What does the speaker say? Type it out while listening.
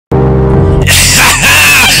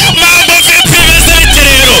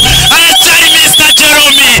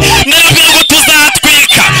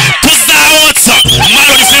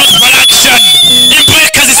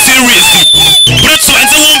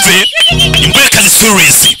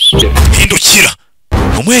serious hindukira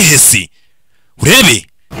umwehesi urebe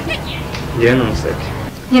yeno musake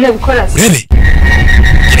nyine gukora urebe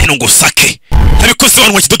ibintu ngo sake abikoze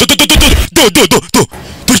abantu baki do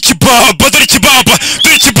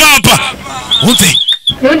dore kibaba wumve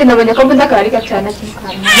Nundi nabonye ko mbunda kari gacana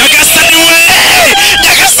kimukana Nyagasani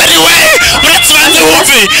we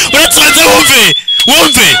uratsanze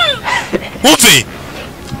wumve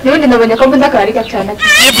Nundi nabonye ko mbunda kari gacana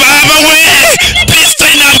baba we Kristo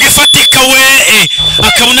inabwe fatika we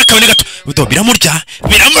akabona gato udo biramurya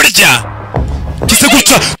kise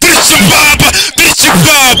gutya dore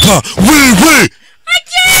kibaba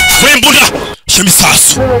we mbunda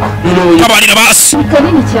shemisasu abarira basi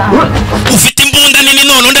kanini cyane ufite imbunda nini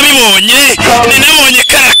none ndabibonye ninabonye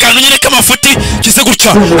karakantu nyine kamafuti kise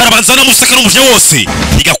gutya arabanza namusaka n'umuvye wose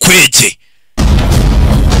igakwege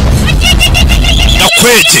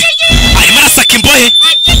arimo arasaka imbohe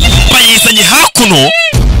bayizanye hakuno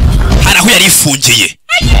haraho yari ifungiye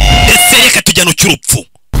ndetse reka tujyana cy'urupfu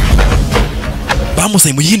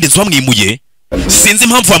bamuzanye mu yindi nzu bamwimuye sinzi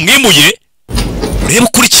impamvu bamwimuye urebe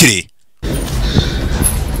ukurikire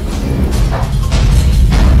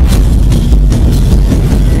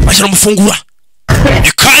bashira mufungura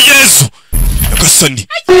ikayezu Nyagasani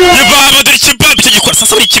yebaba dore kibaba cyo gikora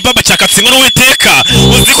sasa buri kibaba cyakatsinga no witeka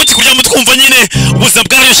uzi ko kikurya mutwumva nyine ubuzima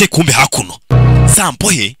bwarayoshe kumbe hakuno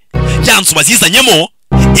zambohe yanzu bazizanyemo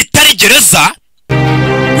itari gereza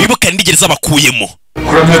wibuka ndi gereza bakuyemo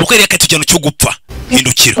uko reka tujyana cyo gupfa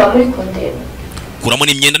hindukira kuramo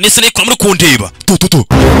n'imyenda nese ne kuramo kundeba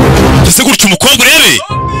gise gutyo umukobwa urebe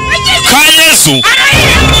Kayezu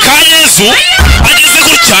ageze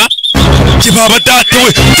gutya kibaba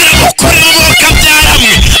datewe tiramukorera umuka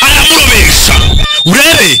byaramwe aramurobesha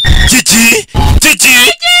urebe gigi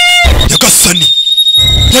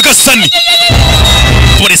Nyagasani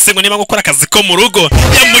polisi ngo niba gukora akazi ko mu rugo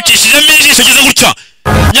yamukishije ijisho geze gutya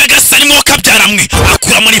Nyagasani mwoka byaramwe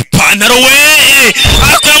akura muri pantaro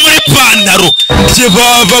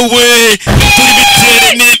kibaba we turi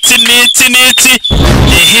bitere niti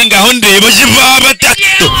ngaho ndeba kibaba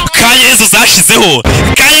Kayezu zashizeho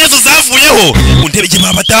Kayezu zavuyeho undebe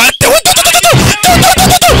kibaba date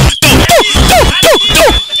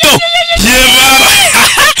yebaba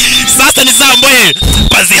sasa nizambohe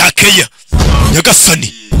bazihakeya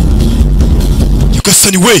Nyagasani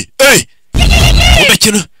we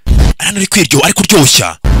ubekena arana kwiryo ari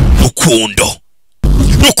kuryoshya rukundo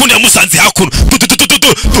yamusanze hakuno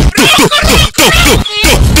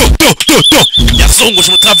yazunguje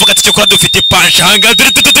umutavuga ati cyo kora dufite panshanga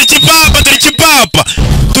dore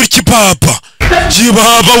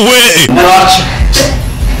kibaba we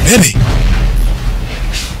bebe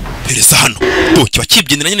pereza hano kiba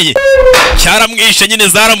kibyinira nyine cyaramwishe nyine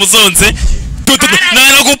zaramuzonze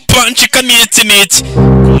nara gupanchika niti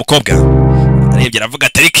umukobwa arebye aravuga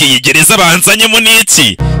ati ariko yigereza banzanyemo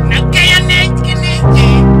niki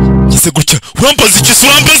gise gutya urambaza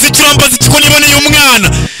iki ko niboneye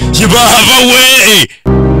umwana yibaba we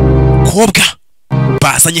kobwa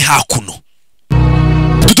bazanye hakuno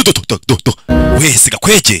wese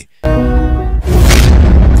gakwege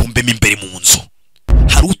umbemo imbere mu nzu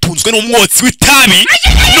hari utunzwe n'umwotsi w'itabi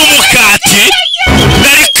n'umukati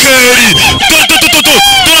narikeri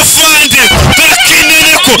turafande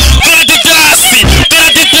turakineneko turadidasi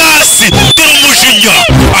turumujinya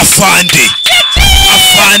afande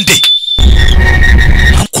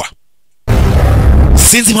ankwa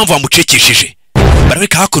sinzi impamvu bamucekesheje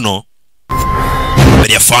barabeka hakuno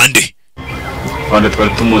bari afande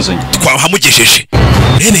twari tumuzanye twahamugejeje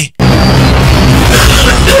rebe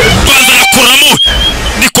banza nakuramo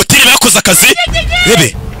nikotine bakoze akazi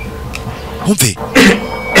rebe umve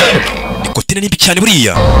nikotine nimbi cyane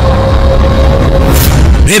buriya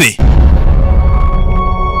rebe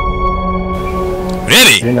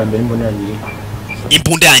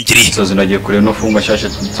imbunda yangiri sozi nagiye kureba no funga shashe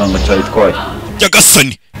nsanga cyayitwaye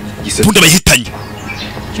Nyagasani imbunda bayihitanye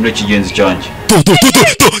kino kigenzi cyanjye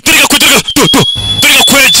turiga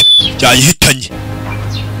kwege cyayihitanye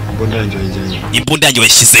imbunda yanjye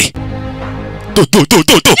wayishyize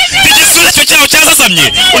igisura cyo cyaho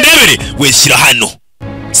cyazazamye undebere weshyira hano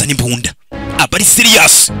zana imbunda abari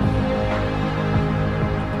serious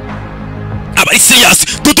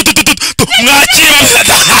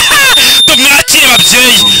mwakire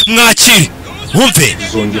babyeyi mwakire wumve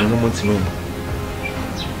zongera n'umunsi n'umwe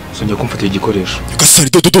sonye kumfata igikoresho Nyagasani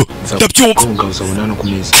ndabyumva uzabona hano ku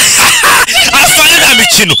meza afanye nta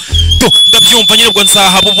mikino ndabyumva nyine ubwo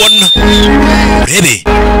nzahabubona urebe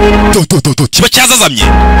kiba cyazazamye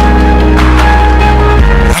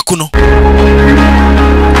hakuno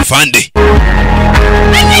fande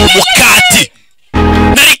umukati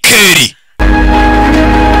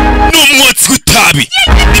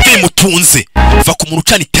itunze va ku muntu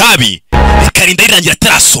ucana itabi ikarinda rirangira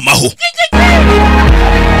atarasomaho.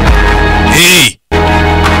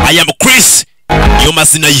 I am Chris iyo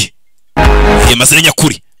mazina ye iyo mazina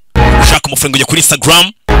nyakuri. Ushaka umufungo ujya kuri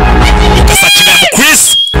Instagram ugasacinga mu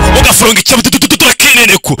Chris ugafunga icyo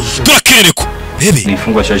turakeneko bebe. Ni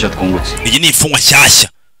ifungwa cyashya twungutse. Iyi ni ifungwa cyashya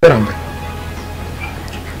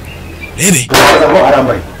bebe.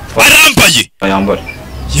 Arambaye ayambara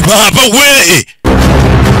yibaba we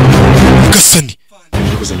gasani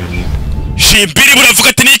shimbiri buravuga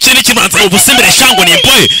ati ni ikintu kimanza ubusembere shango ni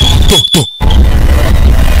imbohe to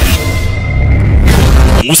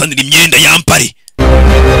muzanira imyenda yambare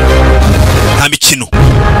nta mikino.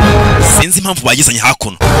 Sinzi impamvu bagizanye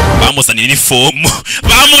hakuno bamuzanira inifomu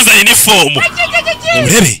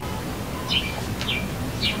urebe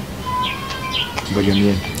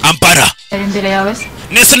ambara imbere yawe se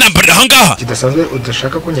nese nambarira aho ngaha kidasanzwe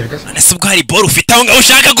udashaka kunyereka se. nese ubwo hari ball ufite aho ngaho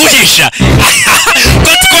ushaka guhisha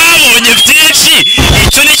ko twabonye byinshi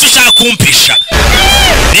icyo nicyo ushaka kumpisha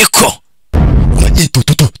niko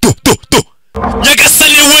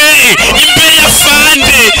nyagasani we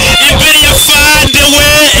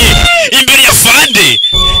imbere ya fande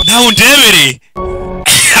nawe undebere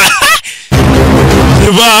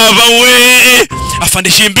baba we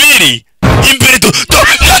afande shimbiri imbere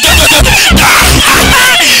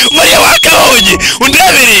Maria wakabonye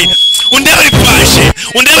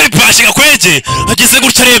undebere pashe gakweje ageze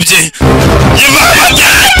gutya arebye yibaba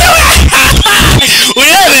data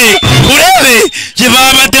urebe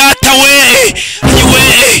yibaba data we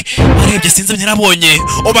arebye sinzi nyarabonye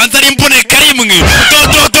ubanza ari imboneka rimwe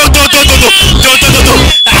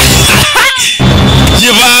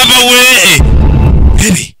yibaba we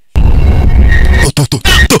rebe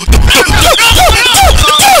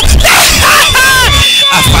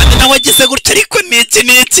afande nawe ageze gutya ariko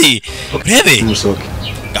niki urebe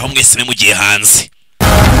aho mwese mugiye hanze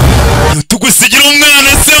tugusigira umwana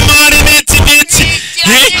se mari niki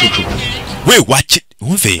we wake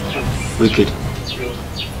umve wekeri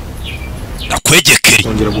nakwegekeri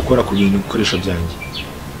ongera gukora ku bintu bikoresho byanjye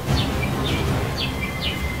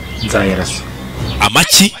nzayarasa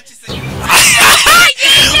amaki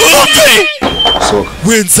umve soka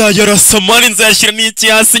we nzayarasa mari nzayashyira n'iki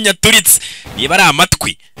hasi nyaturitse niba ari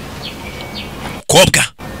amatwi mukobwa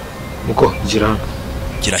muko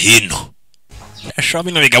gira hino ashobora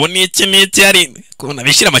bino bigabo n'iki hari kubona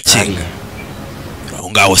bishyira amakenga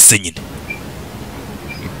aho ngaho se nyine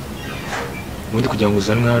ubundi kugira ngo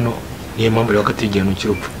uzanwe hano niyo mpamvu rero wakatiye igihano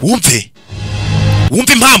cy'urupfu. wumve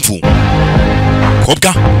impamvu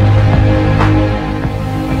mukobwa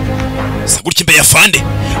sagurya imbere ya fande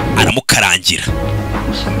aramukarangira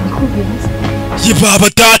yibaba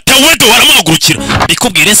data we do aramuhagurukira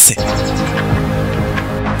bikubwire se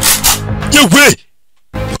yewe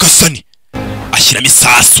gasani ashyiramo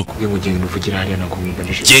isasu ngo genda uvugira hariya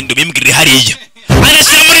nakumwumvanisha genda ubimbwirire hariya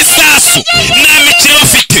anashyira muri isasu nta mikino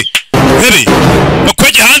bafite bebe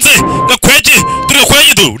gakwege hanze gakwege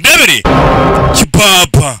ndebere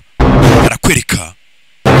kibaba arakwereka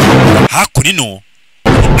hakurino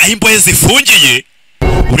aho imbohe zifungiye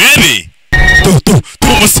urebe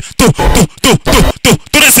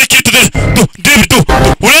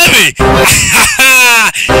urebe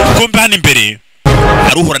kumbe hano imbere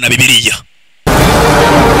aruhura na Bibiliya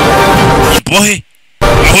imbohe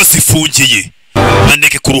aho zifungiye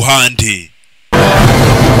maneke ku ruhande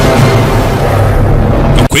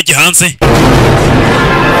gakwege hanze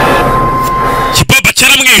kibaba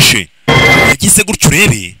cyaramwishe yagize gutyo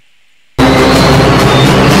urebe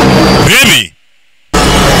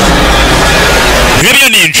iyo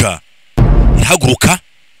ninja ihaguruka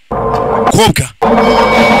kobwa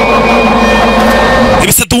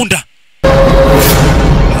ibisadunda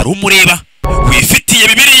hari umureba wifitiye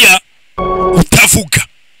Bibiliya utavuga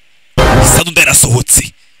isadunda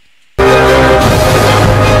yarasohotse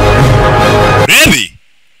urebe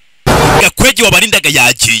gakwege wabarindaga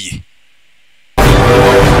yagiye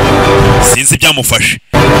sinzi byamufashe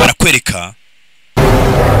arakwereka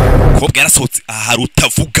kobwa yarasohotse ahari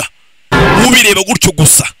utavuga ubireba gutyo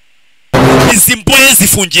gusa izi mbohe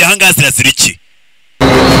zifungiye ahangaha zirazira iki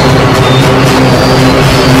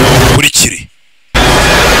kurikire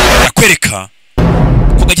arakwereka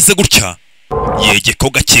ko gagize gutya yegeka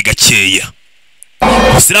gake gakeya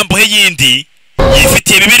gusa iriya mbohe yindi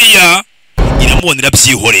yifitiye Bibiliya iramubonera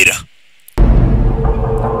byihorera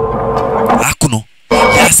hakuno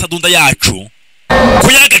yasadunda yacu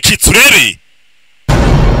ko yagacitse urebe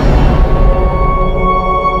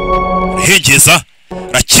hengeza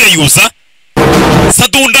rakeyuza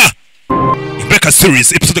sadunda Imbeka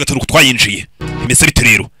series episode 5 twayinjiye imeze bite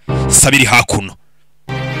rero sabiri hakuno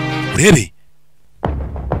urebe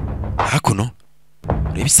hakuno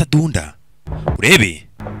urebe isadunda urebe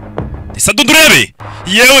isadunda urebe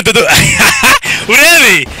yewe dodo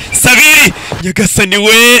urebe Sabiri nyagasani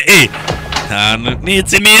we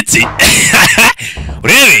nitsi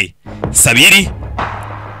urebe Sabiri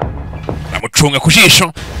amucunga ku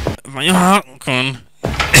jisho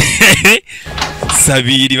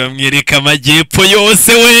Sabiri bamwereka amajyepfo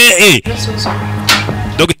yose we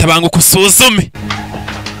Dogita banguka usuzume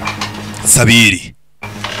Sabiri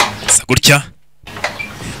sa gutya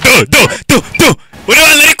do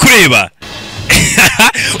ureba nari kureba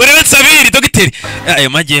ureba Sabiri dogiteri ayo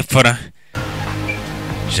majyepfo ra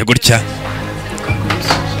je gutya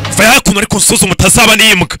faya kuno ariko nsuzuma utazaba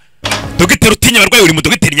nimbwa dogiteri utinya abarwayi uri mu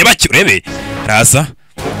dogiteri nyabaki urebe raza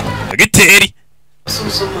dogiteri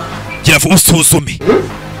suzuma gira vuba usuzume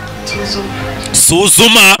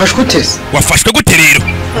suzuma wafashwe gute rero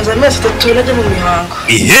maze amezi 3 najya mu mihango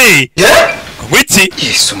ihe wiki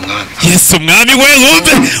Yesu mwami we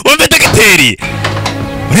wumve dogiteri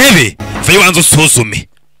urebe faya wanze usuzume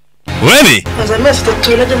urebe maze amezi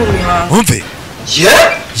 3 najya mu mihango wumve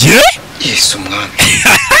Yesu mwami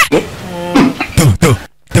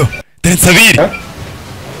dore Sabiri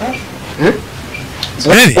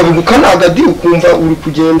urabukana agadi ukumva uri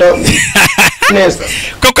kugenda neza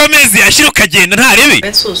koko amezi yashira ukagenda ntarebe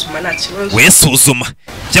nsuzuma nta kibazo we suzuma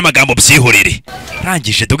by'amagambo byihorere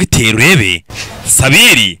rangije dogiteri urebe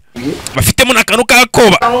Sabiri bafitemo n'akantu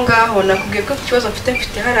kakoba aho ngaho nakubwiye ko ikibazo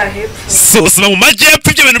mfite hari hepfo suzuma mu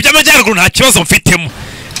majyepfo ibyo bintu by'amajyaruguru nta kibazo mfitemo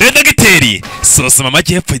rero dogiteri suzuma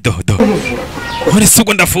amajyepfo dodo uri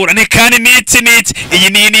sugo ndafura ne kandi niki iyi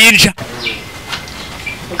ni ninja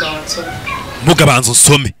muga banzo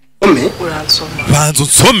nsome banzo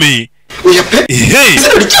nsome oya pe yewe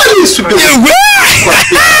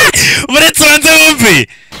uretse banze wumve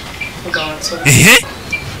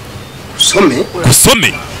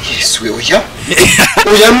gusome Yesu oya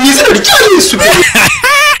mwizina rya Yesu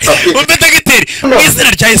umve dogiteri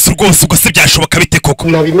mwizina rya Yesu rwose ubwo se byashoboka bite koko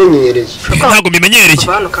nabimenyereye ntago bimenyereye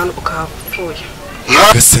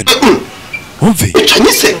umve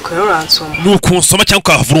nuko unsoma cyangwa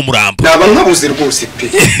ukavura umurambo naba nkabuze rwose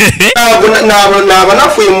pe naba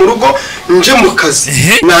navuye mu rugo nje mu kazi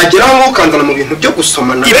nagera aho ukandana mu bintu byo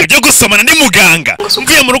gusomana ibyo gusomana ni muganga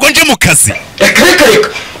mvuye mu rugo nje mu kazi reka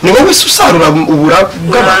ni wowe usarura ubura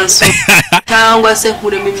bw'abantu cyangwa se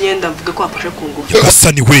nkuremo imyenda mvuge ko wafashe ku ngufu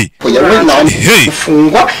asa ni we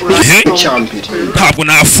ufungwa icyambere ntabwo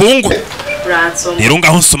nafungwa rero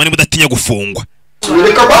ngaho nsoma niba udatinya gufungwa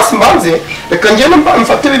reka basi mbanze reka ngende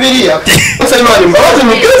mfate bibiliya nsayimana imbabazi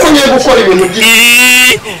mubwire ko ngiye gukora ibintu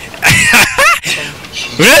byinshi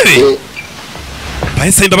urebe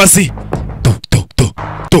bahise imbabazi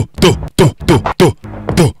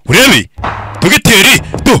urebe dogiteri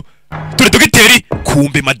turi dogiteri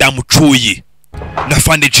kumbe madamu Cuyi na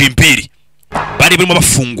Fane Jimbiri bari barimo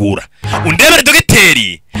bafungura undebere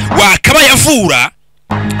dogiteri wakaba yavura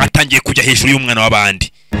atangiye kujya hejuru y'umwana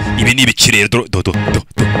w'abandi ibi ni ibikirere do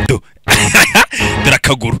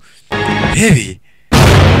birakaguru rebe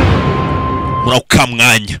murauka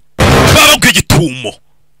mwanya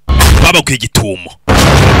babagwe igitumo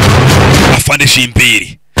Afane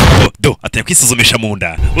Jimbiri do atanye kwisuzumisha mu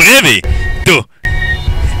nda urebe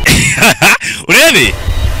urebe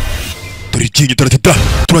turikinye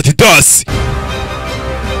turatidasi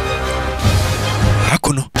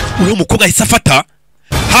hakuno uyu mukobwa ahise afata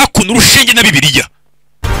hakuno urushinge na bibiliya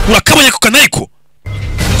urakabonye ku kanariko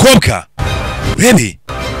kobwa urebe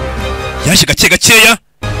yaje gakeya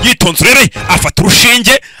yitonze urebe afata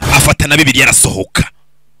urushinge afata na bibiliya arasohoka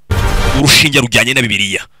urushinge rujyanye na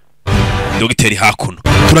bibiliya dogiteri hakuno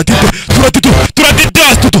turatidasi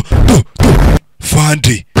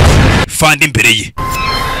Fandi imbere ye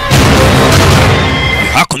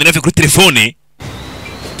hakuno nave kuri telefone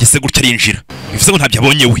gise gutya arinjira bivuze ngo ntabyo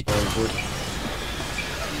abonye we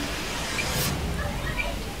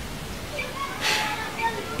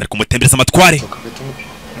bari kumutembereza amatware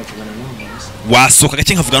wasohoka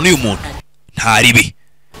gake nkavugana n'uyu muntu ntaribe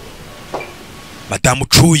madamu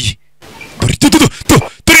Cuyi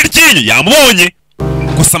turi ryinyo yamubonye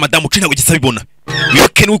gusa madamu Cuyi ntabwo gisa bibona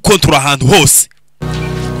yoke ni ukontora ahantu hose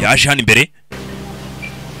yaje hano imbere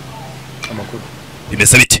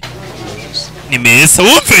bimeze bite ni meza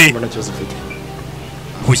wumve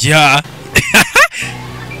oya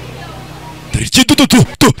turi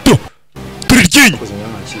ryinyo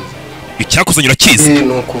icyakozanye urakizi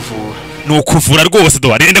ni ukuvura rwose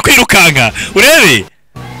do arenda kwirukanka urebe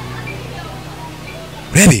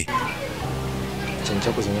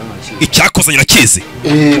icyakozanye urakizi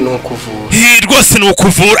ni ukuvura rwose ni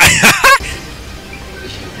ukuvura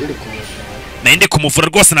Ninde kumuvura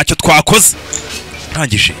rwose ntacyo twakoze.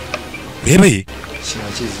 Rangije. Urebe.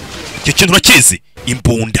 Icyo kintu urakizi?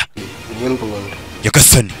 Imbunda. Imbunda.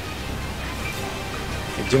 Yagasani.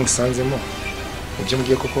 Ibyo musanzemo. Ibyo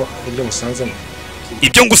mugiye koko ibyo musanzemo.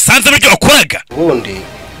 Ibyo ngusanze n'ibyo wakoraga. Ubundi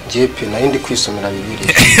jepe nayo ndi kwisomera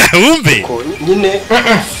Bibiliya. Wumve. Nyine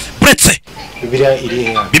Pretse. Bibiliya iri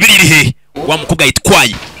he? Bibiliya iri he? Wa mukobwa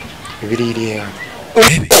yitwaye. Bibiliya iri he?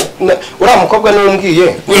 uriya mukobwa niwe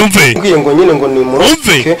umbwiye. Umbwiye ngo nyine ngo ni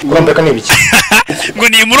murombeke. Murombeka ni biki? Ngo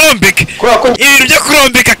ni murombeke. Ibintu byo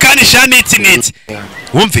kurombeka kandi shani iki.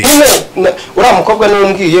 Wumve. Uriya mukobwa niwe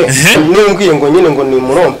umbwiye ngo nyine ngo ni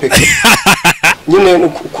murombeke. Nyine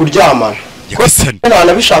kuryamana. Yagasani.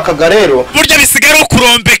 Nabishakaga rero. Burya bisigara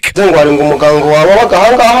kurombeka. Ngo ari ngo umuganga wawe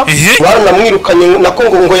wabaga baranamwirukanye nako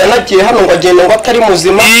ngo yanagiye hano ngo agenda ngo atari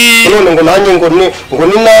muzima. None ngo nanjye ngo ni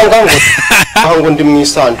nanga ngo ndi mu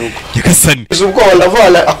isanduku. Yagasani. Ubwo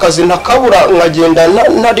ndavana akazi ntakabura nkagenda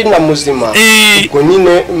nari na muzima. Ubwo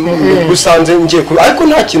nyine gusanze ngiye ariko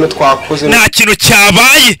nta kintu twakoze. Nta kintu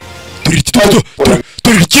cyabaye.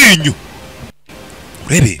 Turi ryinyo.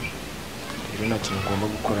 Urebe. Nta kintu ugomba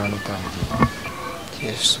gukora hano utangiye.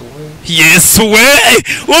 Yesu we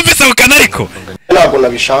wumvise ako kana ariko ntabwo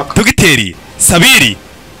nabishaka. Dogiteri Sabiri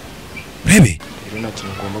urebe nta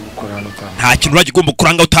kintu ugomba gukora hano utangiye. Nta kintu uragomba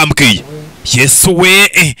kuranga utambwiye. Yesu we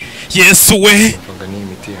Mvuga ni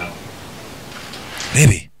imiti yawe.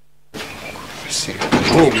 Urebe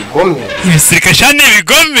ni ibigome. Ibisirikare cyane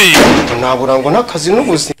ibigome. Nabura ngo n'akazi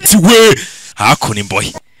n'ubuzima. We hako ni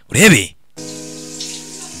mbohe. Urebe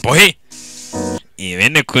mbohe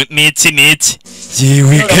ibene ko niki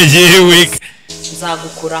yewe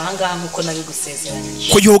nzagukura ahangaha nkuko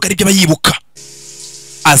nabigusezeranyije. Ko yoga aribyo bayibuka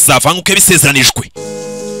azava nkuko yabisezeranijwe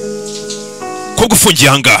ko gufungiye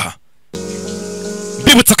ahangaha.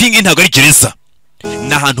 Bibutsa ko ingi ntabwo ari gereza,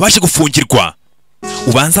 ni ahantu baje gufungirwa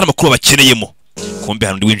ubanza n'amakuru bakeneyemo. Kumbe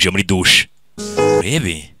hano ndi winjiye muri dushe.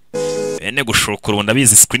 Urebe bene gushokora ubu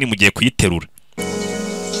ndabizi screen mugiye kuyiterura.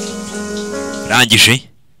 Rangije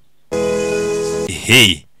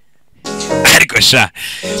ariko sha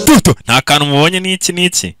tuto nta kantu mubonye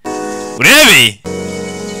niki. Urebe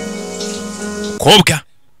kobwa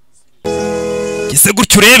gise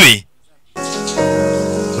gutyo. Urebe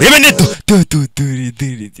ne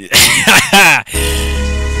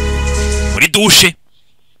muri dushe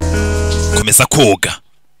komeza koga.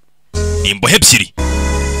 Imbohe ebyiri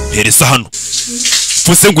mpereza hano.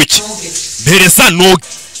 Fuse ngo iki mpereza noga.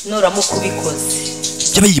 Nuramuka ubikoze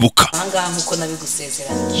yabayibuka ahangaha nkuko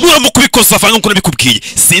nabigusezeranyije. Nuramuka ubikoze avanga nkuko nabikubwiye.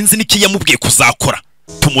 Sinzi n'iki yamubwiye kuzakora.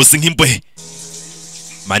 Tumuzi nk'imbohe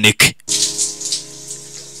maneke.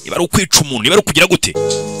 Iba ari ukwica umuntu, iba ari ukugira gute.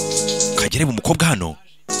 Kagere mu mukobwa hano.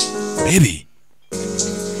 Urebe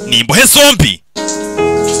ni imbohe zombi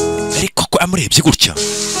ariko ko amurebye gutya.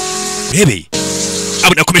 Urebe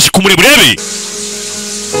abo nakomeje kumureba. Urebe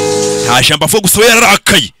nta jambo avuga gusa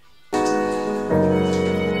yararakaye.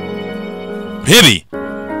 Urebe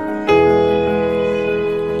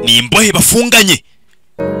ni imbohe bafunganye.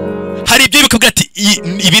 Hari ibyo bikabwira ati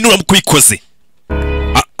ibi nuramuka ubikoze.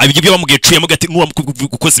 Abijye byo bamubwiye cuye mugati nuramuka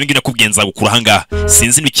gukoze ibingi nakubwiye nzagukura ahangaha.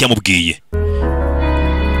 Sinzi n'iki yamubwiye.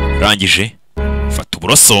 Rangije fata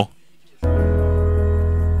uburoso.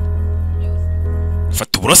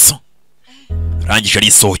 Rangije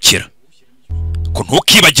arisohokera ko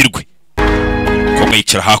ntukibagirwe ko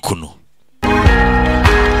yicara hakuno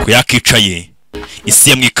ko yakicaye isi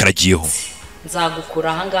yamwikaragiyeho.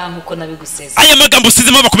 Nzagukura ahangaha nkuko nabigusezeranyije. Aya magambo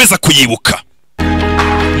usizemo bakomeza kuyibuka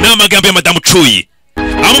ni amagambo ya madamu Cuye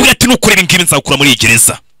amubwira ati nukorera ingibi nzagukura muri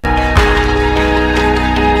gereza.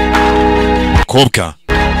 Kobwa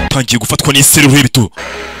tangiye gufatwa n'iseri. Urebe tu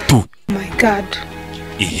my god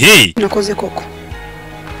nakoze koko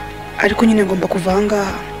ariko nyine ngomba kuva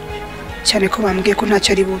ahangaha cyane ko bambwiye ko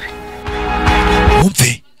ntacyo ari bube.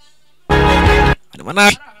 Wumve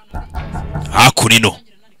hakunino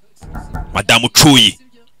madamu Cuye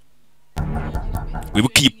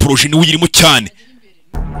wibuka iyi proje niwe uyirimo cyane.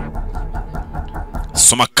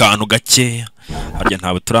 Soma akantu gakeya harya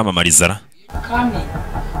ntabwo turamamariza.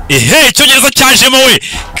 Icyongereza cyajemo we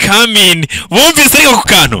Kamini. Wumvise ariko ku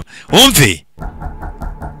kantu wumve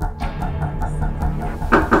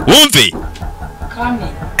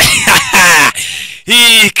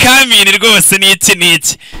Kamini rwose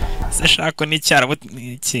niki se shako n'icyarabo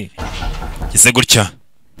niki gise gutya.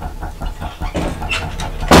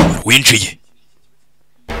 Winjiye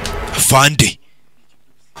Fande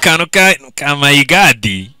kano ka my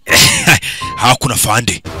god. Hakuna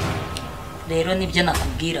Fande. Rero nibyo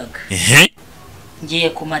nakubwiraga. Ngiye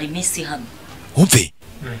kumara iminsi hano. Wumve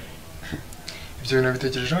ibyo bintu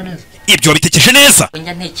bitekerejeho neza ibyo wabitekereje neza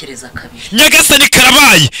njya ntekereza kabiri nyagasani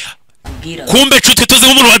karabaye kumbe nshuti tuzi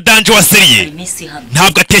nk'umuntu wa danje wa seriye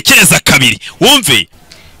ntabwo atekereza kabiri wumve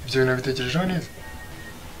ibyo bintu bitekerejeho neza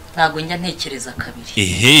ntabwo njya ntekereza kabiri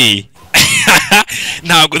ehe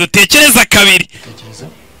ntabwo dutekereza kabiri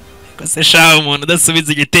kose shaho umuntu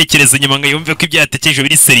udasubiza igitekerezo nyuma ngo yumve ko ibyo yatekereje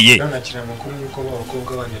biri seriye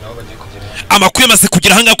amakuru yamaze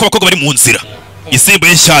kugira ahangaha ko abakobwa bari mu nzira isimbo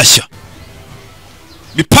ye nshyashya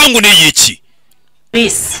mipangu ni iki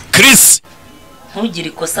Chris ntugire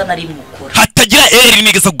ikosa nari mukora hatagira eri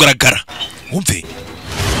rimigeza kugaragara wumve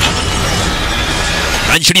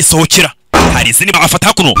nanjye nisohokera hari izindi bagafata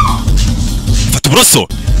hakuno fata uburoso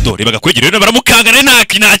dore bagakwegera rero baramukangana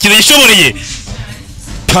nta kintu yishoboreye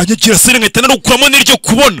tanyagira sere nkahita narukuramo n'iryo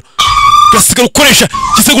kubona gasigara ukoresha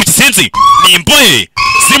gisego kisenzi ni imbohe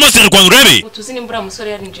zirimo zirarwanya urebe tuzi nimba uriya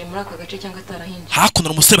musore yarinjiye muri aka gace cyangwa atarahinjiye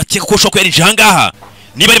hakuno umusore bakeka ko ushobora kuba yarinjiye ahangaha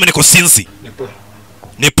niba ari maneko sinzi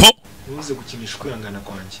nepo uze gukinisha kwihangana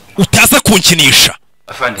kwanjye utaza kunkinisha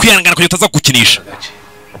kwihangana kwanjye utaza gukinisha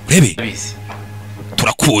urebe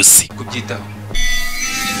turakuzi kubyitaho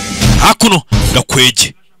hakuno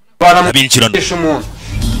gakwege abinjirana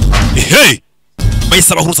ehe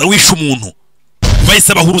bahise abahuruza wishe umuntu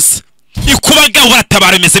bahise abahuruza ikubaga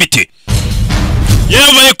batabara bimeze bite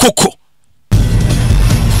yewe koko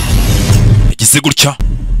yagize gutya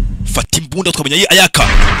fata imbunda twamenya ayaka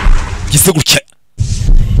yagize gutya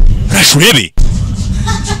rasha urebe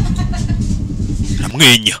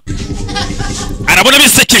aramwenya arabona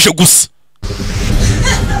bisekeje gusa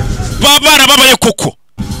barababaye koko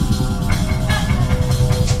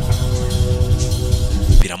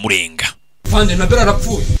biramurenga Fande na Bera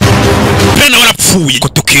arapfuye Bera warapfuye ko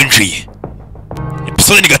tukinjiye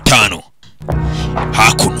episode ni 5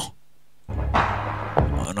 hakuno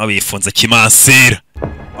bifunze kimasera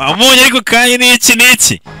wamunye ariko kanye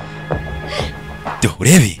n'iki do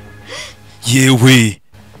urebe yewe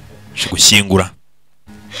shigushyingura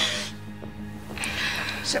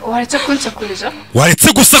waretse kunsakuza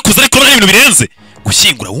waretse gusakuza ariko bari ibintu birenze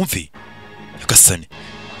gushyingura wumve yagasane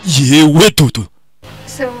yewe dodo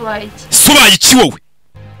subaye iki wowe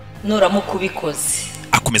nuramuka ubikoze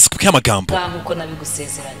akomeza kuko amagambo nkuko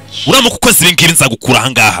nabigusezeranyije uramuka ukoze ibi ngibi nzagukura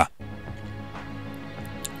ahangaha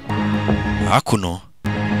hakuno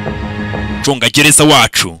jonga gereza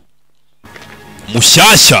wacu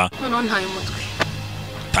mushyashya none ntaye umutwe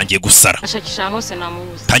tangiye gusara ashakisha hose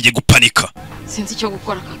namubuza tangiye gupanika sinzi icyo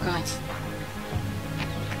gukora kakanya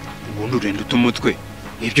ubundi urenda utumutwe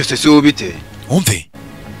ibi byose si wowe biteye wumve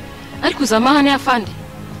ariko uzamahane ya Fande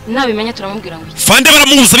nabimenya turamubwira ngo iki Fande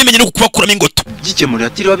baramuhuza bimenye no kubakuramo ingoto gikemura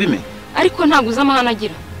atiri wabimenye ariko ntabwo uzamahane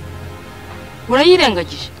agira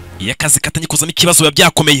urayirengagije iyo akazi katanye kuzamo ikibazo biba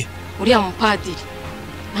byakomeye uriya mupadiri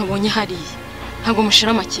nabonye hariya ntabwo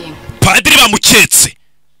mushira amakenga padiri bamuketse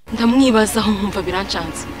ndamwibazaho nkumva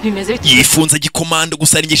birancanze bimeze bite yifunze gikomando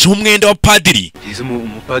gusaringisha umwenda wa padiri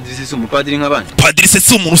umupadiri nk'abandi padiri se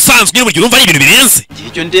si umuntu usanzwe nyine mu gihe urumva ari ibintu birenze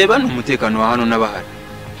icyo ndeba ni umutekano wa hano n'abahari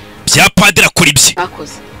bya padiri akora ibye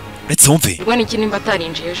bakoze uretse wumve rwa n'iki nimba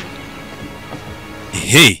atarinjiye ejo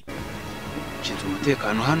ehe nshinzwe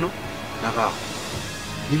umutekano hano n'abaho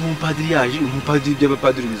niba umupadiri yaje umupadiri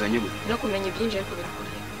by'abapadiri bizanye gute no kumenya ibyinjiye ariko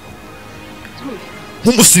birakoreye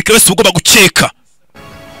nk'umusirikare wese ugomba gukeka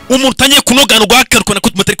umuntu utangiye kunogana urwakarukana ko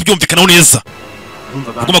mutari kubyumvikanaho neza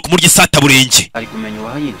ugomba kumurya isataburenge ari kumenya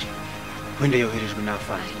uwahayinjiye wenda yoherejwe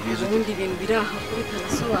n'afande ubundi ibintu biri aha kuri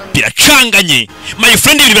tanasobanura biracanganye my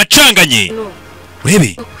friend ibintu biracanganye urebe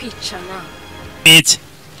kwicana iki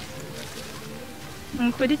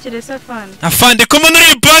mukurikire Safande afande ko muri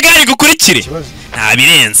iyi baga ari gukurikire nta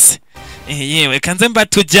birenze yewe kanze mba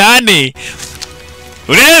tujyane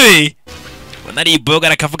urebe ubona ari iboga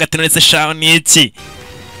arakavuga ati none shaho ni iki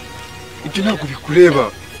ibyo ntabwo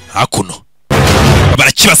bikureba hakuno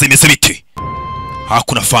barakibaza imeze bite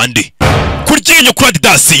hakuno afande kuryinyo kuri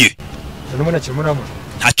Adidas ye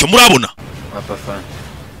ntacyo murabona papa fande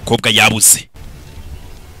kobwa yabuze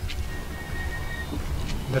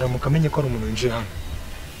ndaramuka amenye ko ari umuntu winjiye hano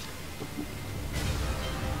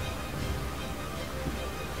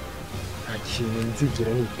nta kintu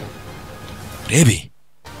nzigera nita rebe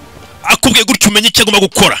akubwiye gutyo umenye icyo agomba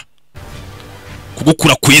gukora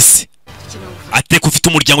kugukura ku isi ateka ufite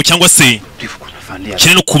umuryango cyangwa se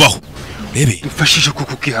kire no kubaho rebe dufashije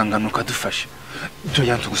kuko ukihangana ukadufasha ibyo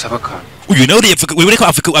yanze gusaba akantu uyu nawe wewe ko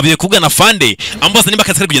avuye kuvugana Fande ambaza nimba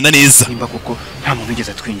akazi kari kugenda neza nimba kuko nta muntu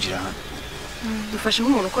ugeze twinjira hano dufashe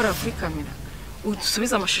nk'umuntu ukora kuri kamera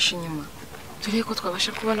udusubiza amashusho inyuma turebe ko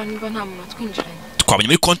twabasha kubona niba nta muntu twinjiranye twabonye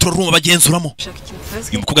muri control room bagenzuramo shaka ikintu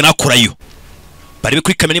uyu mukobwa nakorayo barebe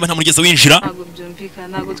kuri kamera niba nta mugeze winjira. Ntabwo byumvikana,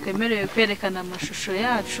 ntabwo twemerewe kwerekana amashusho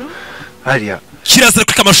yacu. Hariya Kirazira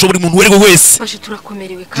kuri amashusho buri muntu wese wese. Fashe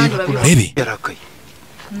turakomerewe kandi urabibona. Urebe. yarakaye.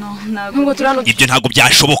 No, ntabwo Ibyo ntabwo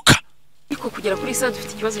byashoboka. Ariko kugera kuri saa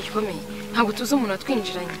dufite ikibazo gikomeye. Ntabwo tuzi umuntu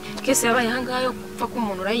watwinjiranye. Kese yabaye ahangaha yo gupfa ko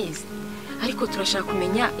umuntu urayizi. Ariko turashaka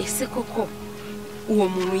kumenya ese koko uwo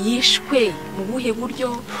muntu yishwe mu buhe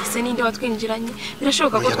buryo, ese ninde watwinjiranye?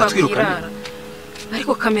 Birashoboka ko twakwirara.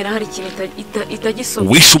 Ariko kamera hari ikintu itagisoba.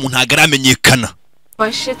 Wishe umuntu agaramenyekana.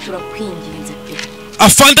 Fashe turakwinginze pe.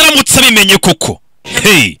 Afande aramutse abimenye koko.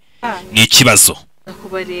 Hey, ni ikibazo.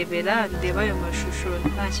 kubarebera ndeba ayo mashusho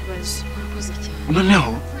nta kibazo. Murakoze cyane.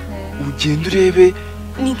 Noneho ugenda urebe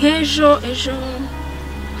Ni nk'ejo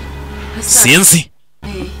Sinzi.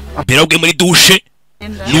 Berabwe muri dushe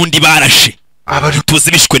nundi barashe. abari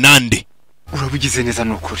Tuzi bishwe nande. urabugize neza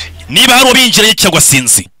nukuri. Niba hari ubinjiranye cyangwa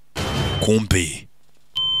sinzi. Kumbe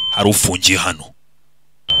hari ufungiye hano.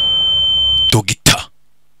 Dogita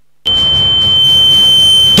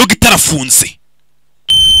arafunze.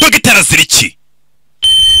 Dogita arazira iki?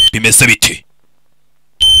 Bimeze bite?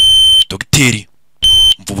 Dogiteri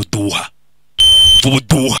mvubuduha.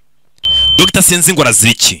 Dogita sinzi ngo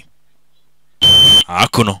arazira iki?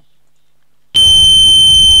 Hakono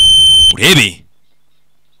urebe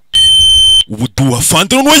ubuduha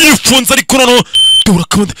fande no yifunze ariko nono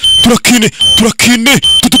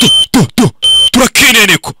turakine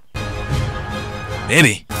neko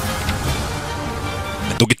rebe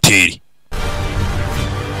dogiteri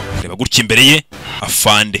reba gutya imbere ye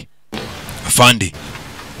afande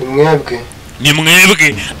ni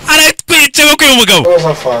mwebwe aratwice bako uyu mugabo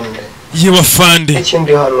yewe afande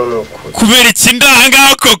ikindi hano nuko kubera iki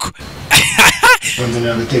ndanga koko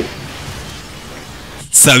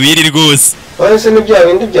Sabiri rwose Wese ni bya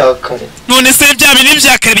bindi bya kare. None se bya bindi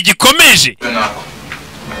bya kare bigikomeje.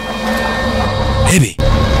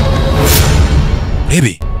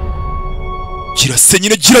 Rebe. Gira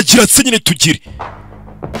senyine tugire.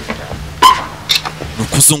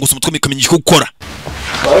 Nukuzunguza umutwe mikamenya icyo gukora.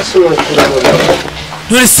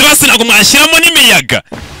 None se basi ntabwo mwashyiramo n'imiyaga.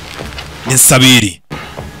 Ni Sabiri.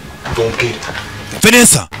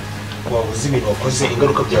 Vanessa. Wabuze ibintu wakoze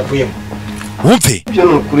ingaruka byavuyemo. Wumve. Ibyo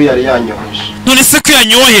nukuri yari yanyoheje. None se ko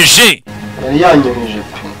yanyoheje?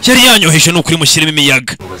 Yari yanyoheje nukuri mushyiremo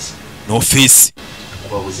imiyaga. No face.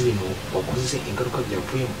 Wabuze ibintu wakoze ingaruka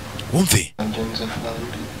byavuyemo. Wumve.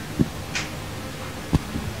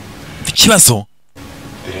 Ikibazo.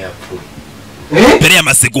 Bere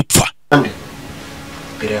yamaze gupfa.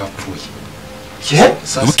 Bere yapfuye.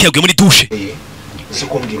 Ubukebwe muri dushe. Ese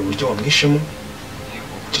kumbwira uburyo wamwishemo.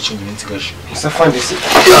 Cyo nyimenzigaje. Safandisi.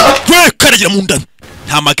 We karagira mu ndano.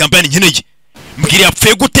 Nta magambo yani nkeneye. Mbwira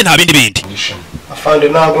yapfuye gute nta bindi. Afande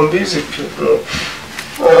ntabwo mbizi pe.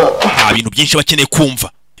 Nta bintu byinshi bakeneye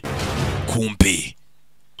kumva. Kumbe.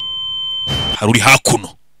 Haruri hakuno.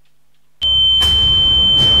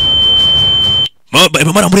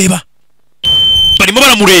 Barimo baramureba.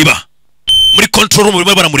 Muri control room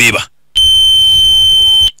barimo baramureba.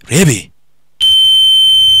 Rebe.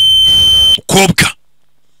 Ukobwa.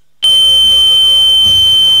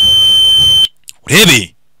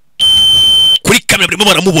 Rebe. Kuri kamera barimo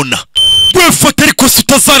baramubona. Wefata ariko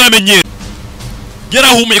utazaramenye.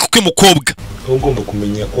 Yarahumeye kuko mukobwa. Ugomba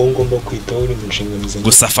kumenya ko ngomba kwitaho uri mu nshingano zanjye.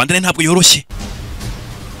 Gusa Fandane ntabwo yoroshye.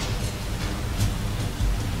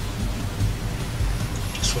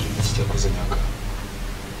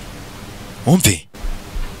 Umve.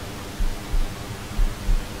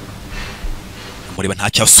 Mureba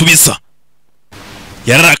ntacyo asubiza.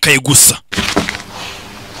 Yararakaye gusa.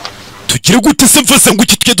 Tugire gute se mvuze ngo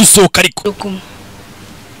iki tujye dusohoka ariko.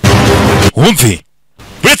 Umve.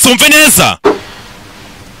 Uretse umve neza.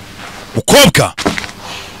 Mukobwa.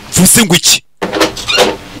 Mvuze ngo iki?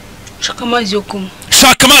 Shaka amazi yo kunywa.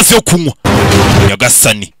 Shaka amazi yo kunywa.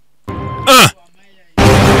 Nyagasani.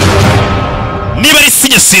 Niba ari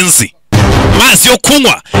sinzi. Amazi yo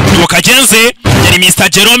kunywa niwo kagenze yari Mr.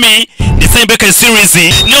 Jerome ndetse n'imbeka series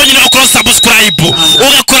niyo nyine bakora subscribe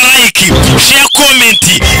ugakora like share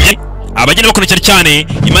comment abageni bakora cyane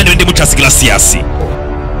Imana wende mucasi Gracias.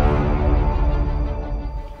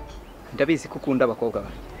 Ndabizi ko ukunda abakobwa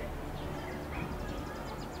bawe,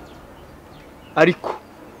 ariko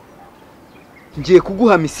ngiye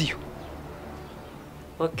kuguha misiyo.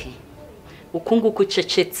 Okay, ukunguku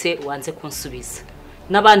ucecetse wanze kunsubiza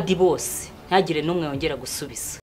n'abandi bose ntagire n'umwe wongera gusubiza.